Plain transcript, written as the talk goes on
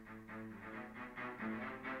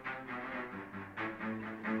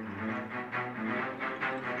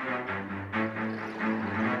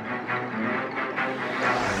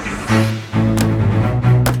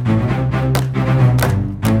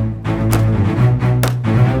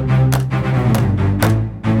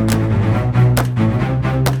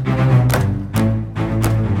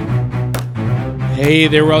Hey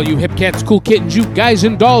there, all you hip cats, cool kittens, you guys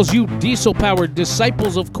and dolls, you diesel-powered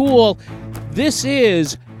disciples of cool. This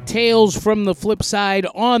is Tales from the Flip Side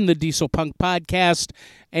on the Dieselpunk podcast,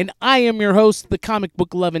 and I am your host, the comic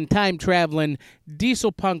book-loving, time-traveling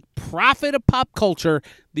Dieselpunk prophet of pop culture,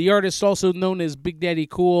 the artist also known as Big Daddy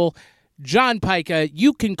Cool, John Pica.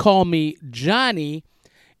 You can call me Johnny.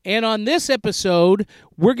 And on this episode,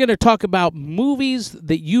 we're going to talk about movies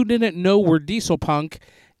that you didn't know were Dieselpunk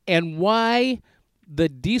and why the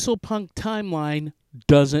Dieselpunk timeline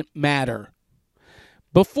doesn't matter.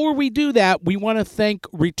 Before we do that, we want to thank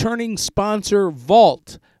returning sponsor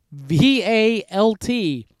Vault,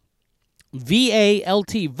 V-A-L-T.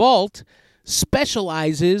 V-A-L-T. Vault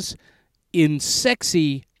specializes in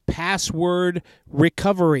sexy password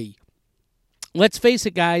recovery. Let's face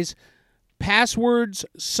it, guys, passwords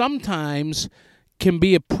sometimes can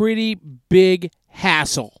be a pretty big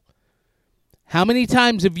hassle. How many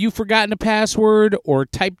times have you forgotten a password or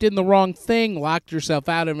typed in the wrong thing, locked yourself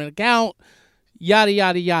out of an account, yada,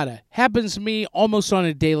 yada, yada? Happens to me almost on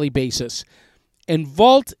a daily basis. And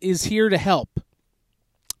Vault is here to help.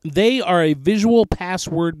 They are a visual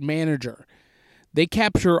password manager. They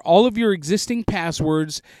capture all of your existing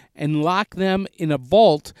passwords and lock them in a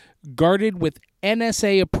vault guarded with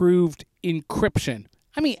NSA-approved encryption.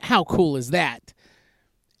 I mean, how cool is that?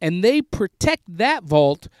 And they protect that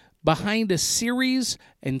vault behind a series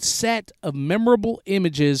and set of memorable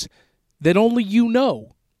images that only you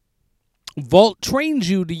know. Vault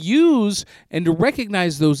trains you to use and to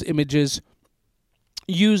recognize those images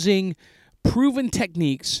using proven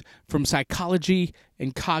techniques from psychology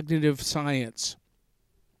and cognitive science.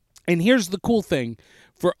 And here's the cool thing.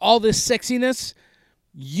 For all this sexiness,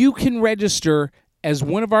 you can register as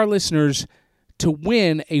one of our listeners to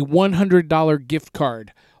win a $100 gift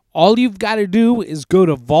card. All you've got to do is go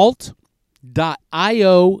to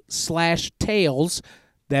vault.io/tales.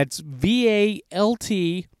 That's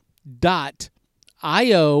VALT.io/tales,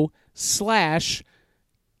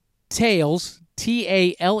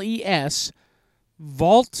 TALES,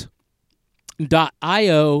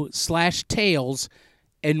 vault.io/tales,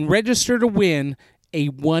 and register to win a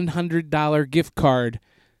 $100 gift card.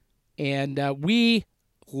 And we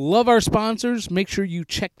love our sponsors. Make sure you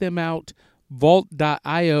check them out.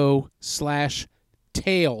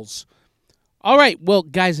 Vault.io/tales. All right, well,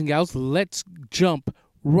 guys and gals, let's jump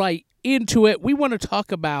right into it. We want to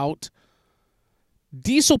talk about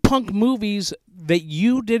Dieselpunk movies that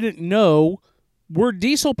you didn't know were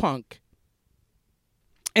Dieselpunk.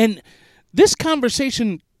 And this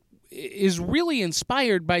conversation is really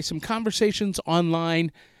inspired by some conversations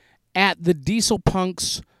online at the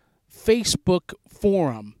Dieselpunk's Facebook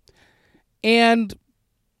forum. And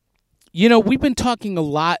you know, we've been talking a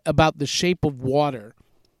lot about The Shape of Water,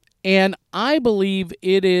 and I believe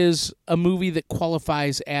it is a movie that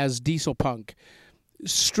qualifies as Dieselpunk,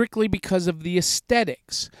 strictly because of the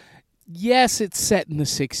aesthetics. Yes, it's set in the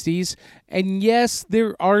 60s, and yes,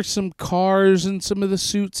 there are some cars and some of the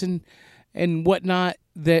suits and whatnot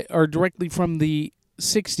that are directly from the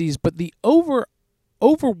 60s, but the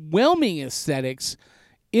overwhelming aesthetics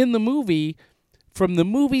in the movie, from the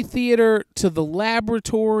movie theater to the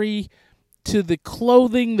laboratory to the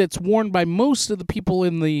clothing that's worn by most of the people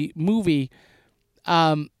in the movie,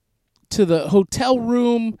 to the hotel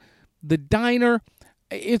room, the diner,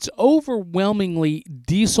 it's overwhelmingly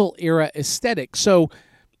diesel-era aesthetic. So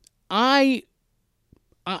I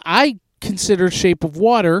consider Shape of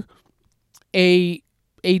Water a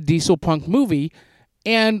Dieselpunk movie.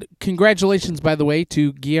 And congratulations, by the way,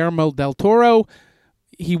 to Guillermo del Toro.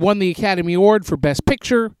 He won the Academy Award for Best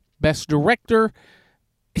Picture, Best Director,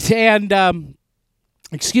 and and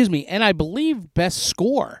I believe Best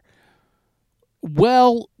Score.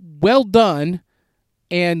 Well done,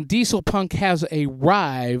 and Dieselpunk has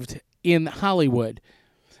arrived in Hollywood.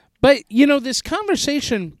 But, you know, this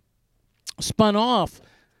conversation spun off,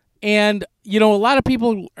 and, you know, a lot of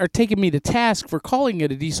people are taking me to task for calling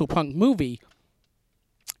it a Dieselpunk movie.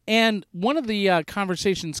 And one of the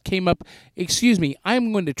conversations came up,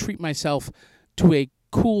 I'm going to treat myself to a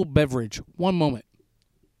cool beverage. One moment.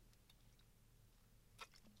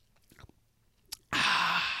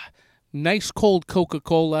 Nice cold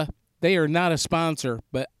Coca-Cola. They are not a sponsor,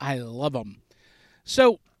 but I love them.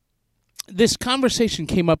 So this conversation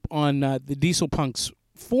came up on the Dieselpunks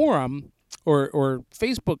forum or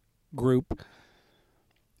Facebook group.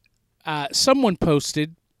 Someone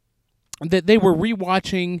posted that they were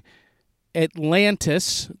rewatching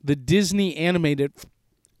Atlantis, the Disney animated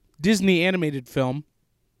film,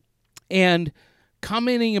 and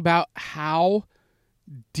commenting about how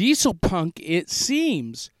Dieselpunk it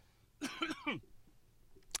seems.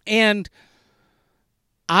 And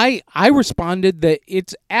I responded that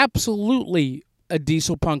it's absolutely a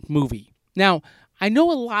Dieselpunk movie. Now, I know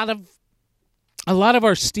a lot of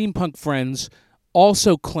our steampunk friends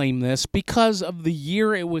also claim this because of the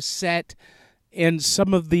year it was set and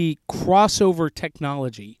some of the crossover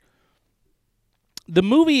technology. The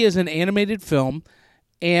movie is an animated film,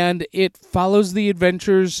 and it follows the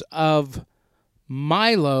adventures of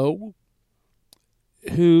Milo,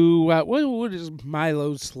 who what is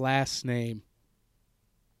Milo's last name?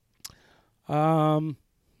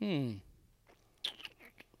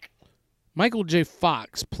 Michael J.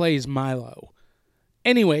 Fox plays Milo.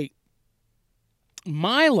 Anyway,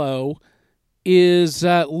 Milo is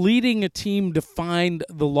leading a team to find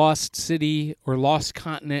the lost city or lost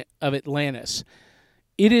continent of Atlantis.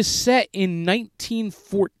 It is set in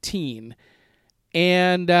 1914,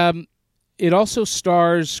 and it also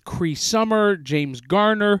stars Cree Summer, James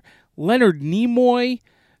Garner, Leonard Nimoy,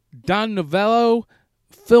 Don Novello,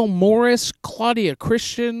 Phil Morris, Claudia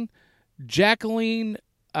Christian, Jacqueline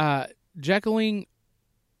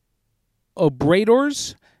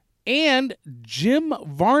Obradors, and Jim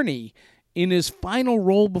Varney in his final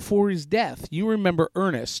role before his death. You remember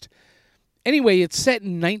Ernest. Anyway, it's set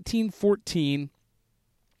in 1914,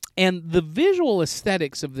 and the visual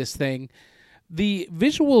aesthetics of this thing, the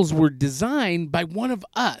visuals were designed by one of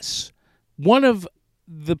us, one of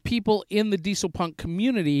the people in the Dieselpunk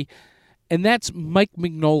community, and that's Mike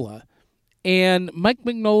Mignola. And Mike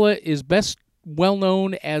Mignola is best well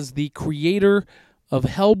known as the creator of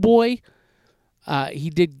Hellboy. He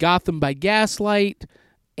did Gotham by Gaslight,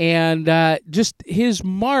 and just his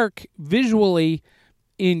mark visually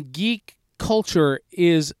in geek culture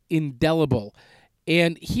is indelible.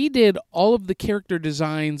 And he did all of the character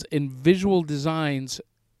designs and visual designs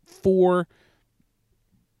for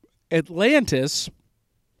Atlantis,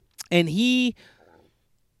 and he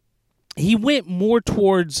went more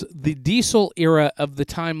towards the Diesel era of the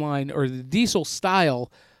timeline, or the Diesel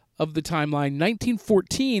style of the timeline.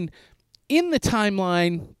 1914 in the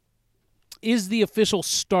timeline is the official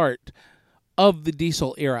start of the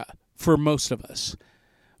Diesel era for most of us.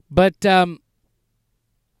 But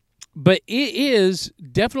it is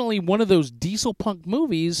definitely one of those Dieselpunk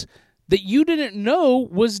movies that you didn't know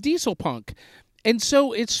was Dieselpunk. And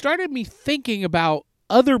so it started me thinking about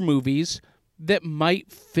other movies that might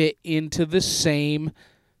fit into the same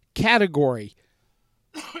category.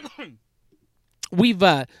 We've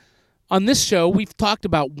on this show, we've talked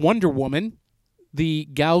about Wonder Woman, the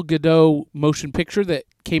Gal Gadot motion picture that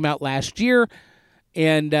came out last year,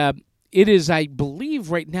 and it is, I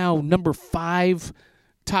believe, right now number 5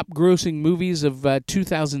 top-grossing movies of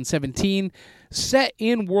 2017, set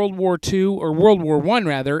in World War II, or World War I,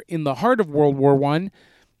 rather, in the heart of World War I,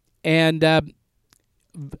 and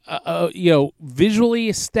visually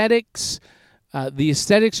aesthetics. The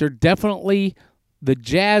aesthetics are definitely the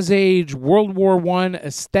Jazz Age, World War I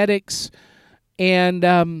aesthetics,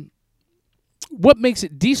 and what makes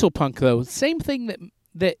it Dieselpunk, though? Same thing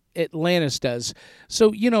that Atlantis does.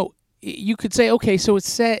 So, you could say, okay, so it's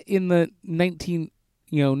set in the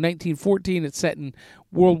 1914. It's set in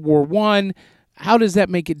World War I. How does that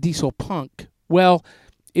make it Dieselpunk? Well,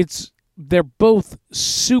 they're both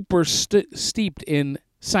super steeped in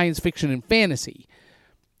science fiction and fantasy,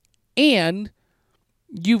 and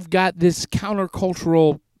you've got this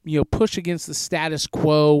countercultural, push against the status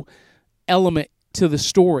quo element to the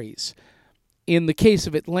stories. In the case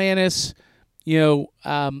of Atlantis,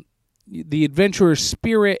 the adventurer's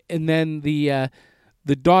spirit, and then the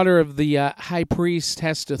daughter of the high priest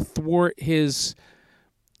has to thwart his,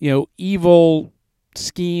 evil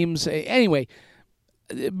schemes. Anyway,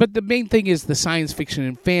 but the main thing is the science fiction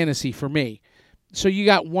and fantasy for me. So you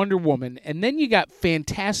got Wonder Woman, and then you got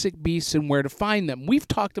Fantastic Beasts and Where to Find Them. We've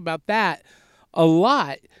talked about that a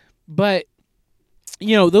lot, but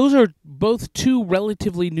those are both two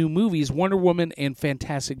relatively new movies, Wonder Woman and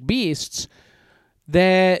Fantastic Beasts,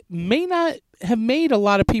 that may not have made a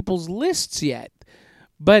lot of people's lists yet.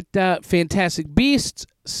 But Fantastic Beasts,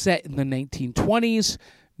 set in the 1920s,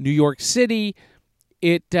 New York City,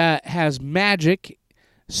 it has magic.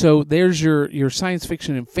 So there's your science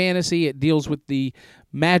fiction and fantasy. It deals with the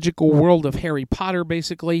magical world of Harry Potter,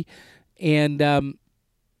 basically, and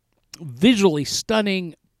visually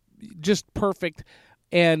stunning, just perfect.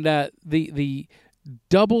 And the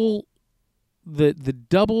double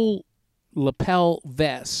lapel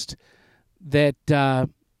vest that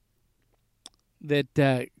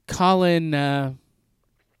Colin.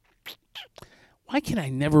 Why can I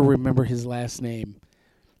never remember his last name?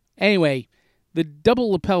 Anyway, the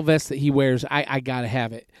double lapel vest that he wears, I gotta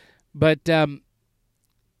have it. But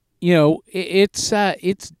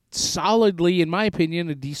it's solidly, in my opinion,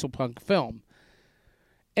 a Dieselpunk film.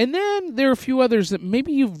 And then there are a few others that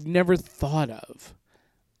maybe you've never thought of.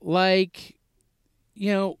 Like,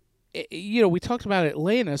 we talked about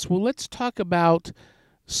Atlantis. Well, let's talk about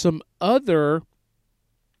some other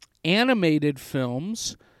animated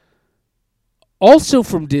films, also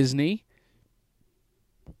from Disney,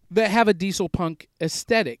 that have a Dieselpunk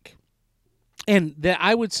aesthetic, and that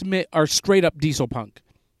I would submit are straight up Dieselpunk.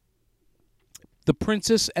 The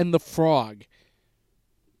Princess and the Frog.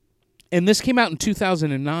 And this came out in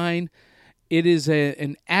 2009. It is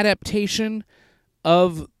an adaptation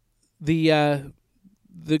of the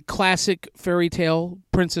classic fairy tale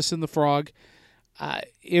Princess and the Frog.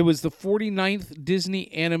 It was the 49th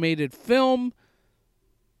Disney animated film,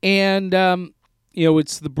 and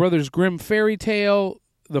it's the Brothers Grimm fairy tale,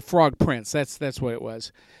 The Frog Prince. That's what it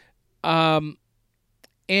was,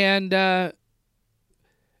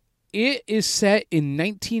 it is set in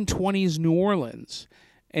 1920s New Orleans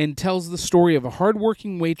and tells the story of a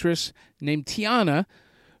hardworking waitress named Tiana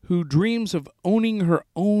who dreams of owning her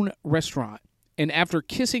own restaurant. And after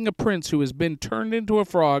kissing a prince who has been turned into a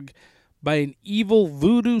frog by an evil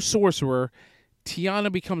voodoo sorcerer, Tiana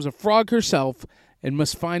becomes a frog herself and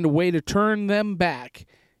must find a way to turn them back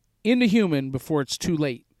into human before it's too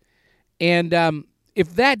late. And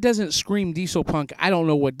if that doesn't scream Dieselpunk, I don't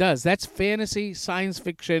know what does. That's fantasy, science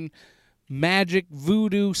fiction, magic,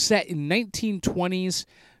 voodoo, set in 1920s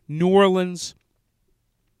New Orleans.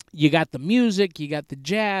 You got the music, you got the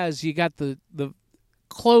jazz, you got the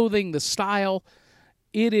clothing, the style.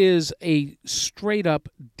 It is a straight-up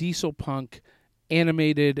Dieselpunk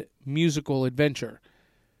animated musical adventure.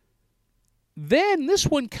 Then this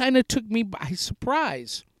one kind of took me by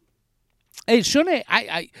surprise. It shouldn't.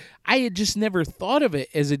 I had just never thought of it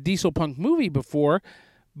as a Dieselpunk movie before,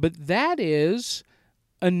 but that is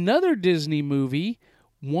another Disney movie,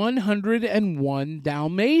 101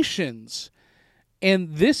 Dalmatians.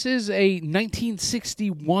 And this is a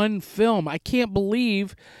 1961 film. I can't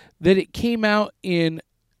believe that it came out in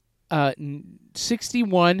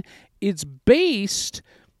 61. It's based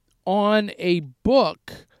on a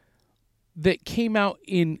book that came out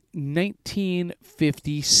in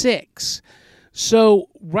 1956. So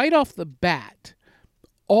right off the bat,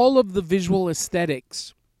 all of the visual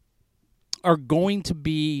aesthetics are going to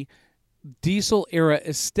be Diesel era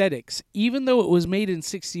aesthetics. Even though it was made in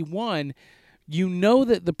 61, you know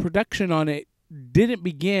that the production on it didn't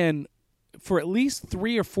begin for at least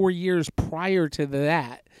 3 or 4 years prior to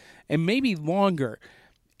that, and maybe longer.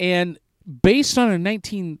 And based on a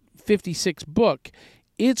 1956 book,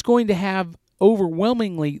 it's going to have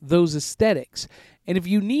overwhelmingly those aesthetics. And if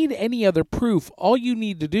you need any other proof, all you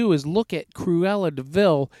need to do is look at Cruella de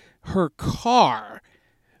Vil, her car,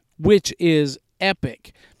 which is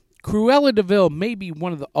epic. Cruella de Vil may be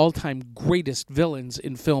one of the all-time greatest villains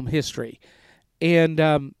in film history. And,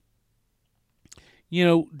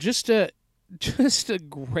 just a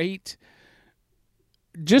great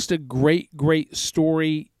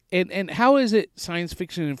story. And how is it science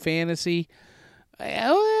fiction and fantasy?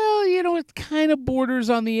 Well, it kind of borders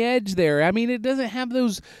on the edge there. I mean, it doesn't have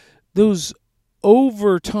those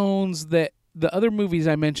overtones that the other movies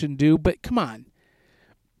I mentioned do, but come on.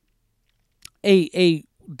 A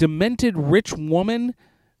demented rich woman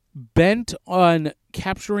bent on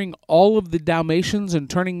capturing all of the Dalmatians and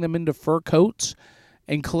turning them into fur coats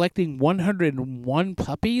and collecting 101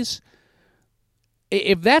 puppies?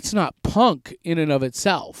 If that's not punk in and of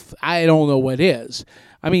itself, I don't know what is.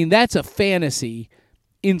 I mean, that's a fantasy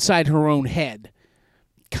inside her own head.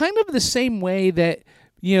 Kind of the same way that,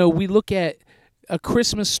 we look at A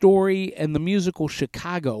Christmas Story and the musical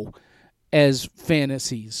Chicago as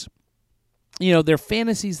fantasies. They're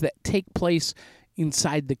fantasies that take place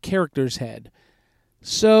inside the character's head.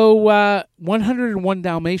 So, 101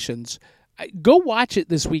 Dalmatians, go watch it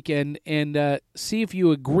this weekend and see if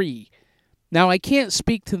you agree. Now, I can't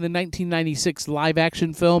speak to the 1996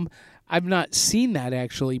 live-action film. I've not seen that,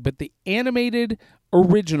 actually, but the animated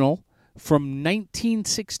original from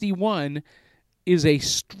 1961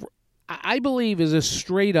 is I believe is a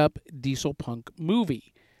straight-up Dieselpunk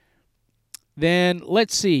movie. Then,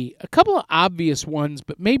 let's see, a couple of obvious ones,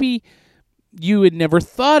 but maybe you had never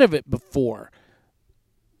thought of it before.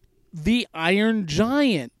 The Iron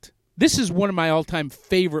Giant. This is one of my all-time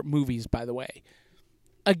favorite movies, by the way.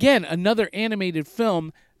 Again, another animated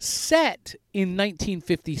film set in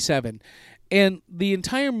 1957. And the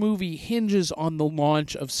entire movie hinges on the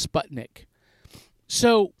launch of Sputnik.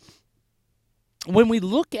 So, when we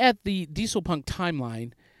look at the Dieselpunk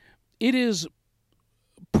timeline, it is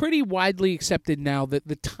pretty widely accepted now that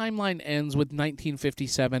the timeline ends with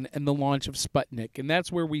 1957 and the launch of Sputnik, and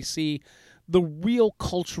that's where we see the real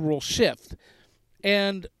cultural shift.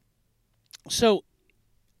 And so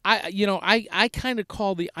I kind of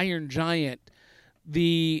call the Iron Giant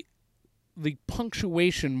the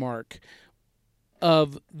punctuation mark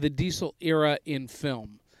of the Diesel era in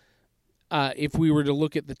film. If we were to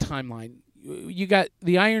look at the timeline, you got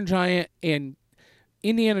the Iron Giant, and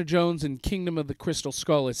Indiana Jones and Kingdom of the Crystal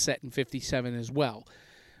Skull is set in 57 as well.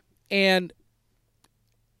 And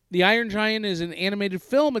the Iron Giant is an animated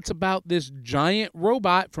film. It's about this giant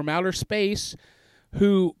robot from outer space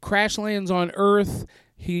who crash lands on Earth.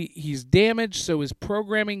 He's damaged, so his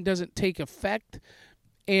programming doesn't take effect.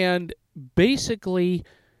 And basically,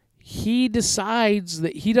 he decides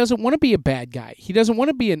that he doesn't want to be a bad guy. He doesn't want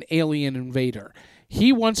to be an alien invader.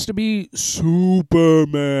 He wants to be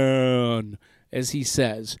Superman, as he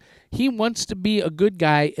says. He wants to be a good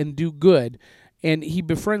guy and do good. And he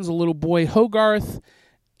befriends a little boy, Hogarth,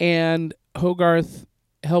 and Hogarth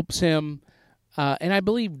helps him. And I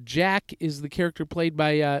believe Jack is the character played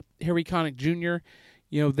by Harry Connick Jr.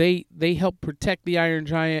 They help protect the Iron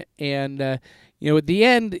Giant, and at the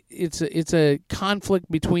end, it's a conflict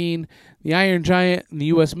between the Iron Giant and the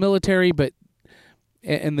U.S. military,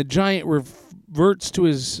 and the Giant reverts to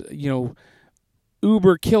his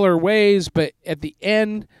uber killer ways, but at the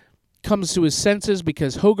end comes to his senses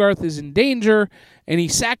because Hogarth is in danger, and he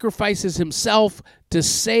sacrifices himself to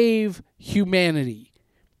save humanity.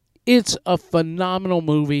 It's a phenomenal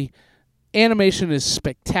movie. Animation is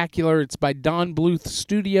spectacular. It's by Don Bluth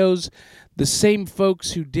Studios, the same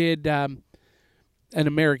folks who did An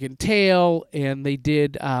American Tail, and they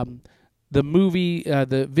did the movie,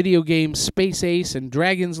 the video game Space Ace and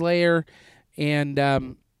Dragon's Lair,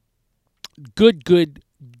 and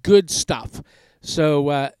good stuff.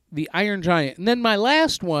 So the Iron Giant. And then my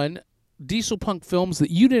last one, Dieselpunk films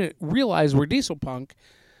that you didn't realize were Dieselpunk,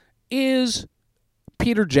 is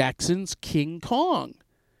Peter Jackson's King Kong.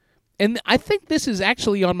 And I think this is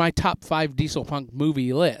actually on my top 5 Dieselpunk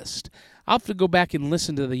movie list. I'll have to go back and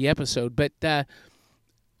listen to the episode. But, set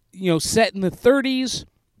in the 30s,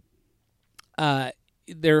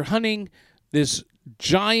 they're hunting this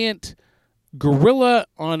giant gorilla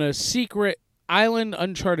on a secret island,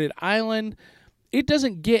 uncharted island. It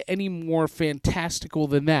doesn't get any more fantastical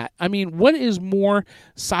than that. I mean, what is more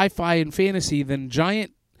sci-fi and fantasy than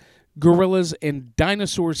giant gorillas and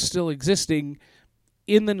dinosaurs still existing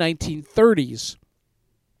in the 1930s?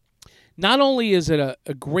 Not only is it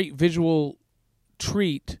a great visual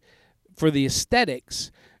treat for the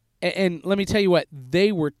aesthetics, and let me tell you what,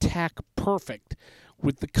 they were tack perfect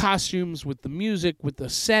with the costumes, with the music, with the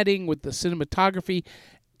setting, with the cinematography.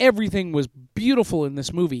 Everything was beautiful in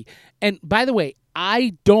this movie. And by the way,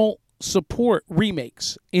 I don't support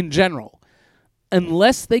remakes in general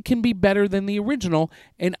unless they can be better than the original.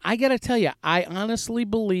 And I got to tell you, I honestly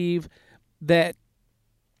believe that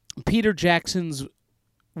Peter Jackson's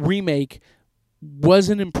remake was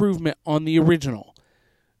an improvement on the original.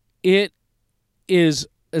 It is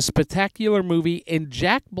a spectacular movie, and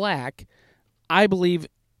Jack Black, I believe,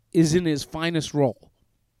 is in his finest role.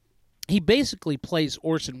 He basically plays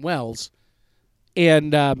Orson Welles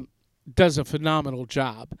and does a phenomenal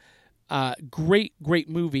job. Great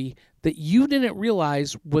movie that you didn't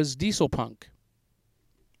realize was Dieselpunk.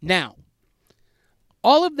 Now,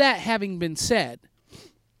 all of that having been said,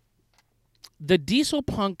 the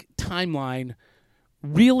Dieselpunk timeline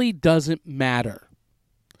really doesn't matter.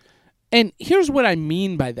 And here's what I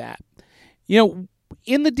mean by that.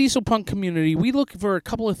 In the Dieselpunk community, we look for a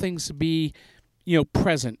couple of things to be,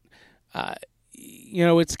 present.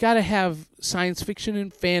 It's got to have science fiction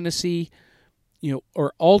and fantasy,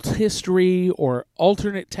 or alt history, or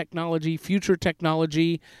alternate technology, future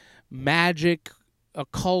technology, magic,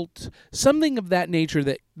 occult, something of that nature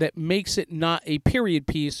that makes it not a period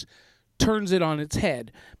piece, turns it on its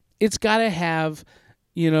head. It's got to have,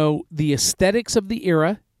 the aesthetics of the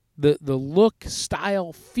era, the look,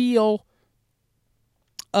 style, feel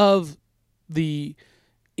of the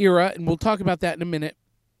era, and we'll talk about that in a minute,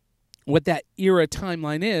 what that era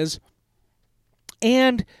timeline is.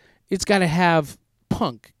 And it's got to have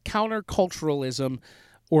punk, counterculturalism,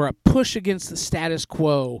 or a push against the status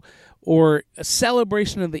quo, or a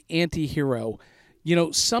celebration of the anti-hero.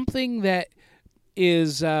 Something that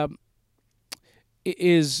is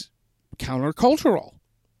countercultural.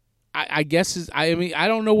 I guess I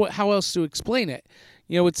don't know how else to explain it.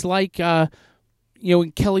 It's like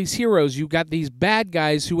in Kelly's Heroes, you got these bad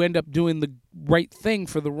guys who end up doing the right thing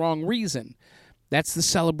for the wrong reason. That's the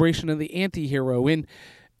celebration of the anti-hero. In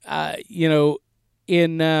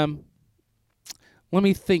Let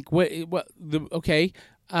me think. Okay.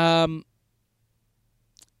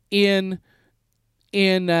 In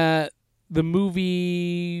the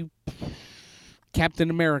movie Captain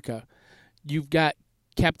America, you've got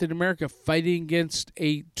Captain America fighting against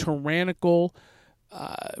a tyrannical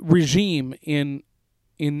regime in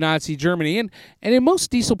Nazi Germany, and in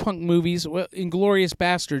most Dieselpunk movies, Inglourious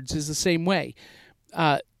Bastards is the same way.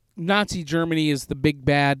 Nazi Germany is the big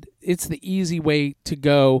bad. It's the easy way to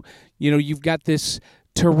go. You've got this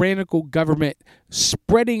tyrannical government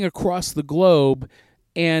spreading across the globe,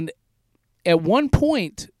 and at one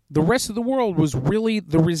point, the rest of the world was really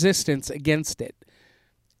the resistance against it.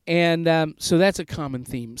 And so that's a common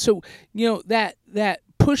theme. So, that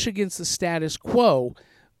push against the status quo,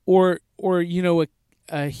 or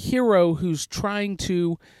a hero who's trying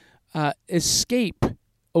to escape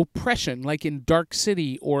oppression, like in Dark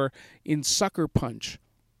City or in Sucker Punch.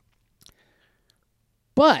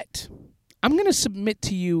 But I'm going to submit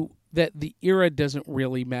to you that the era doesn't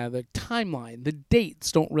really matter. The timeline, the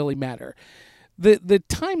dates don't really matter. The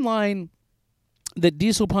timeline that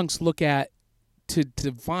Dieselpunks look at to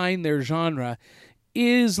define their genre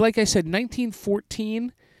is, like I said,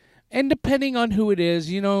 1914. And depending on who it is,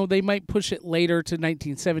 they might push it later to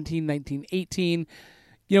 1917, 1918.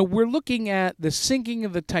 We're looking at the sinking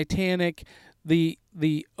of the Titanic, the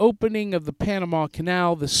opening of the Panama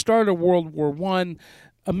Canal, the start of World War I,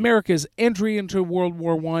 America's entry into World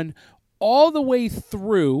War I, all the way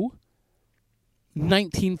through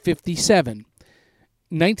 1957.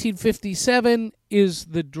 1957 is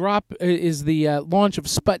the launch of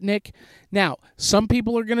Sputnik. Now, some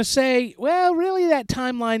people are going to say, well, really, that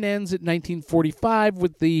timeline ends at 1945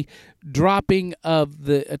 with the dropping of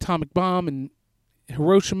the atomic bomb in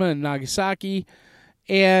Hiroshima and Nagasaki,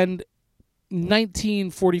 and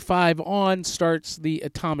 1945 on starts the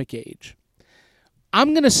atomic age.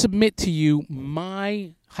 I'm going to submit to you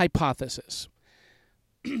my hypothesis.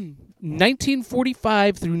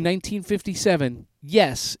 1945 through 1957,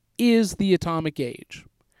 yes, is the atomic age.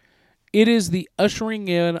 It is the ushering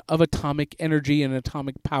in of atomic energy and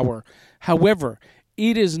atomic power. However,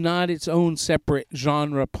 it is not its own separate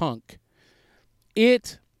genre punk.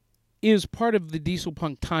 It is part of the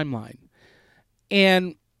Dieselpunk timeline.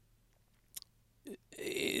 And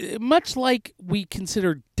much like we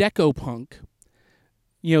consider Decopunk,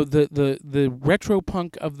 the retro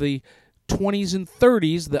punk of the 20s and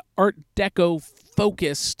 30s, the Art Deco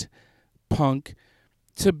focused punk,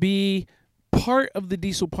 to be part of the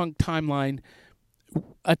Dieselpunk timeline,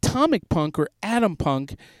 atomic punk or atom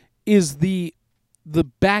punk is the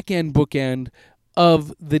back end bookend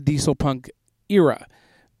of the Dieselpunk era,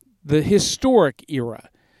 the historic era.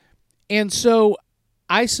 And so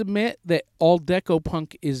I submit that all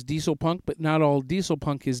Decopunk is Dieselpunk, but not all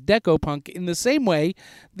Dieselpunk is Decopunk, in the same way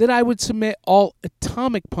that I would submit all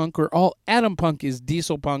atomic punk or all atom punk is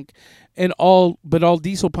Dieselpunk, but all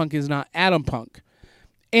Dieselpunk is not atom punk.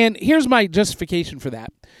 And here's my justification for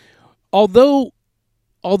that. Although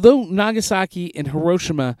Nagasaki and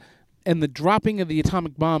Hiroshima and the dropping of the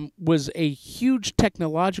atomic bomb was a huge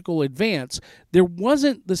technological advance, there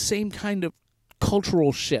wasn't the same kind of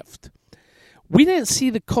cultural shift. We didn't see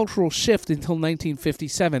the cultural shift until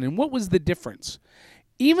 1957. And what was the difference?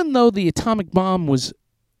 Even though the atomic bomb was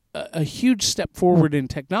a huge step forward in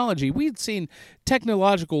technology, we had seen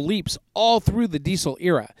technological leaps all through the diesel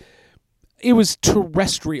era. It was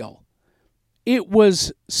terrestrial. It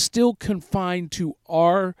was still confined to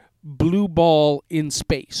our blue ball in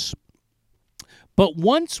space. But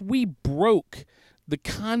once we broke the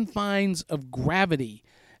confines of gravity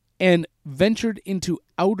and ventured into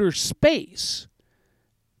outer space,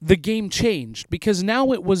 the game changed, because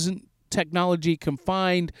now it wasn't technology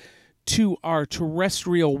confined to our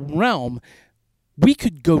terrestrial realm. We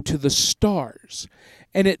could go to the stars.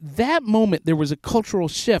 And at that moment, there was a cultural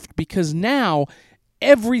shift, because now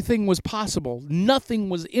everything was possible. Nothing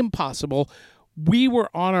was impossible. We were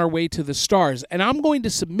on our way to the stars. And I'm going to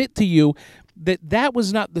submit to you that that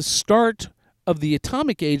was not the start of the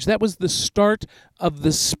atomic age. That was the start of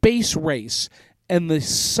the space race and the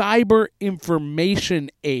cyber information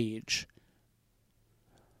age.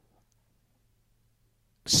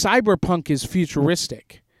 Cyberpunk is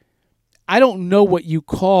futuristic. I don't know what you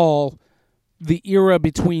call the era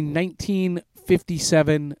between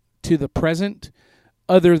 1957 to the present,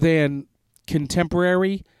 other than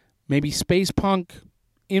contemporary, maybe space punk,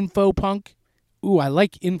 infopunk. Ooh, I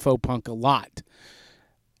like infopunk a lot.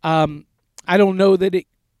 I don't know that it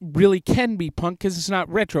really can be punk because it's not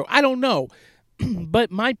retro. I don't know.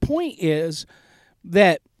 But my point is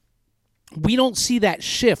that we don't see that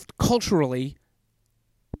shift culturally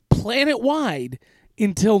planet-wide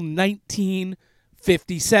until 1957.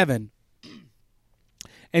 1957.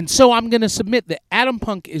 And so I'm going to submit that Atom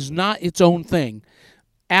Punk is not its own thing.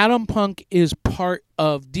 Atom Punk is part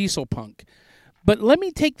of Dieselpunk. But let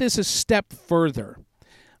me take this a step further.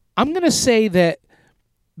 I'm going to say that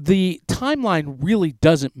the timeline really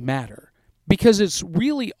doesn't matter because it's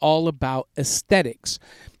really all about aesthetics.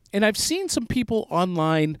 And I've seen some people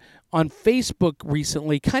online on Facebook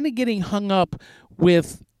recently kind of getting hung up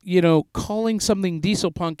with, calling something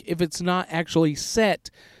Dieselpunk if it's not actually set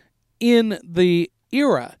in the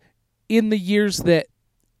era, in the years that,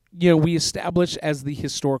 we establish as the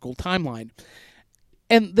historical timeline.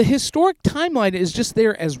 And the historic timeline is just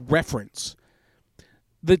there as reference.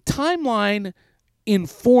 The timeline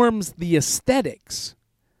informs the aesthetics,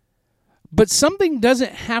 but something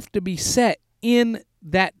doesn't have to be set in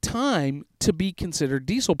that time to be considered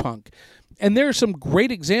Dieselpunk. And there are some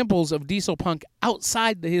great examples of Dieselpunk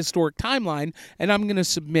outside the historic timeline, and I'm going to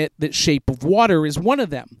submit that Shape of Water is one of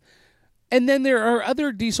them. And then there are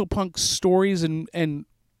other Dieselpunk stories and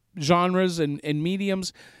genres and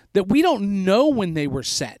mediums that we don't know when they were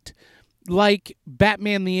set, like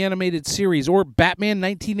Batman the Animated Series or Batman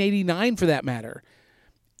 1989 for that matter.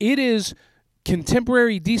 It is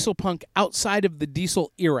contemporary Dieselpunk outside of the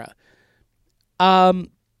Diesel era.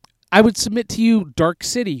 I would submit to you Dark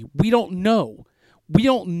City. We don't know. We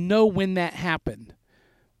don't know when that happened.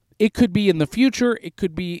 It could be in the future. It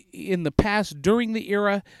could be in the past during the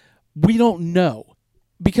era. We don't know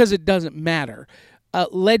because it doesn't matter.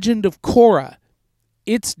 Legend of Korra,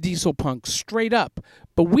 it's Dieselpunk straight up.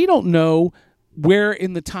 But we don't know where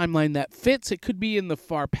in the timeline that fits. It could be in the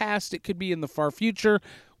far past. It could be in the far future.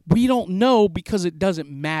 We don't know because it doesn't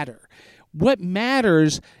matter. What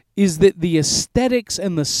matters is that the aesthetics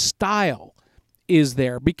and the style is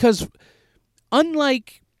there. Because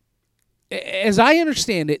unlike, as I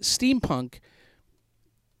understand it, steampunk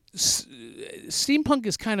is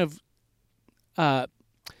kind of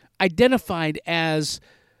identified as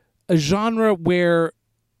a genre where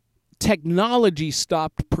technology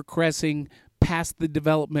stopped progressing past the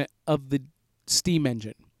development of the steam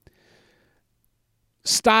engine.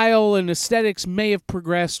 Style and aesthetics may have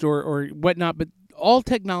progressed or whatnot, but all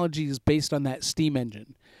technology is based on that steam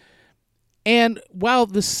engine. And while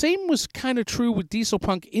the same was kind of true with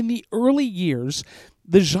Dieselpunk in the early years,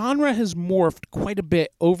 the genre has morphed quite a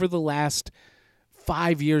bit over the last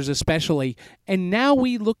 5 years especially. And now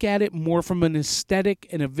we look at it more from an aesthetic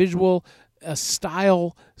and a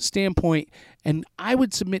style standpoint. And I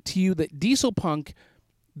would submit to you that Dieselpunk,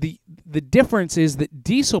 the difference is that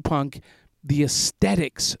Dieselpunk, the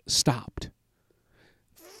aesthetics stopped.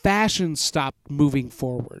 Fashion stopped moving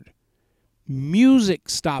forward. Music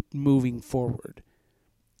stopped moving forward.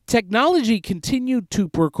 Technology continued to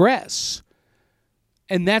progress.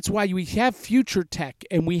 And that's why we have future tech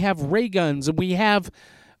and we have ray guns and we have,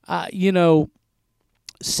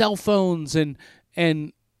 cell phones and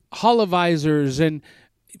holovisors and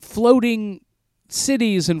floating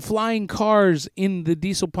cities and flying cars in the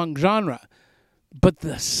Dieselpunk genre. But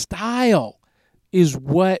the style is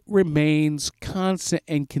what remains constant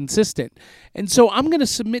and consistent. And so I'm going to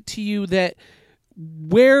submit to you that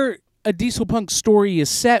where a Dieselpunk story is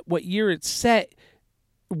set, what year it's set,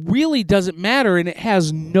 really doesn't matter, and it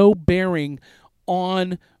has no bearing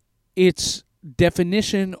on its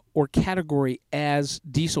definition or category as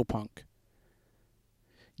Dieselpunk.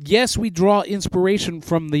 Yes, we draw inspiration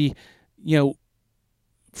from the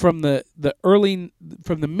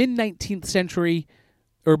mid-19th century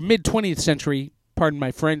or mid-20th century, pardon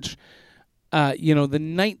my French, the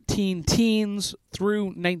 19 teens through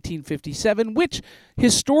 1957, which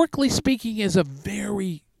historically speaking is a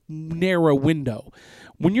very narrow window.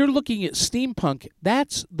 When you're looking at steampunk,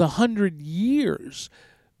 that's the 100 years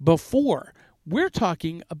before. We're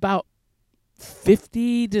talking about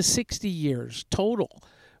 50 to 60 years total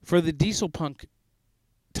for the Dieselpunk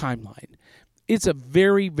timeline. It's a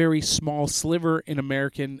very, very small sliver in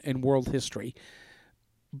American and world history.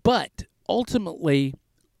 But ultimately,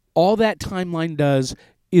 all that timeline does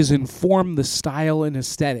is inform the style and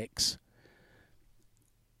aesthetics.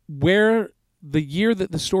 Where the year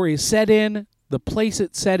that the story is set in, the place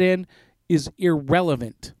it's set in, is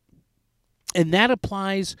irrelevant. And that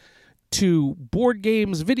applies to board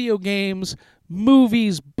games, video games,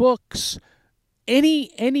 movies, books,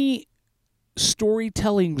 any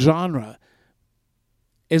storytelling genre.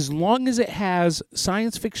 As long as it has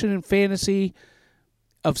science fiction and fantasy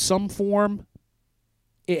of some form,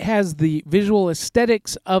 it has the visual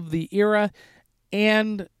aesthetics of the era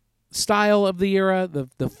and style of the era,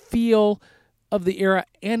 the feel of the era,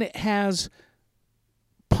 and it has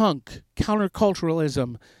punk,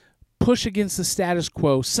 counterculturalism, push against the status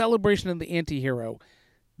quo, celebration of the anti-hero,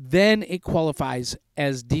 then it qualifies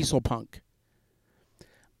as Dieselpunk.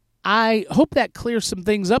 I hope that clears some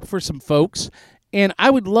things up for some folks, and I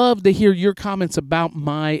would love to hear your comments about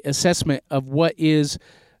my assessment of what is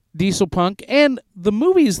Dieselpunk and the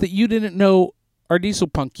movies that you didn't know are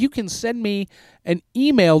Dieselpunk. You can send me an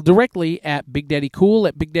email directly at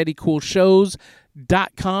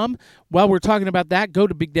BigDaddyCool@BigDaddyCoolShows.com. While we're talking about that, go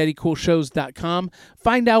to BigDaddyCoolShows.com.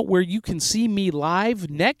 Find out where you can see me live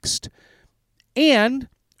next and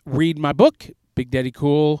read my book, Big Daddy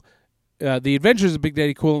Cool, The Adventures of Big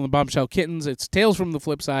Daddy Cool and the Bombshell Kittens. It's Tales from the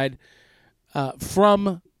Flip Side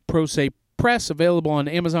from Pro Se Press, available on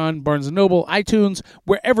Amazon, Barnes & Noble, iTunes,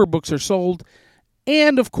 wherever books are sold.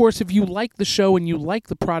 And, of course, if you like the show and you like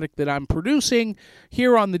the product that I'm producing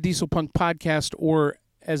here on the Dieselpunk podcast or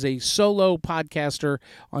as a solo podcaster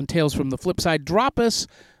on Tales from the Flip Side, drop us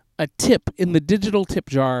a tip in the digital tip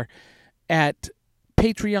jar at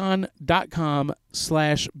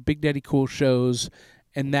patreon.com/BigDaddyCoolShows,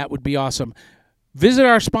 and that would be awesome. Visit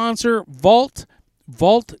our sponsor, Vault,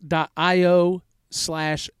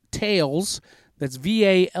 vault.io/tales. That's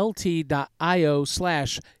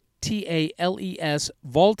VALT.io/TALES,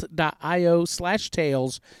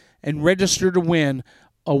 vault.io/tales, and register to win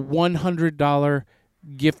a $100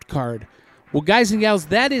 gift card. Well, guys and gals,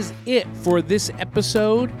 that is it for this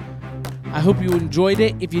episode. I hope you enjoyed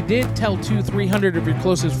it. If you did, tell 200-300 of your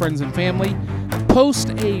closest friends and family. Post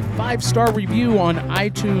a 5-star review on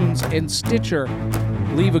iTunes and Stitcher.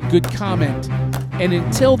 Leave a good comment. And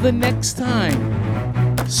until the next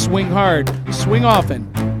time, swing hard, swing often.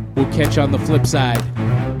 We'll catch you on the flip side.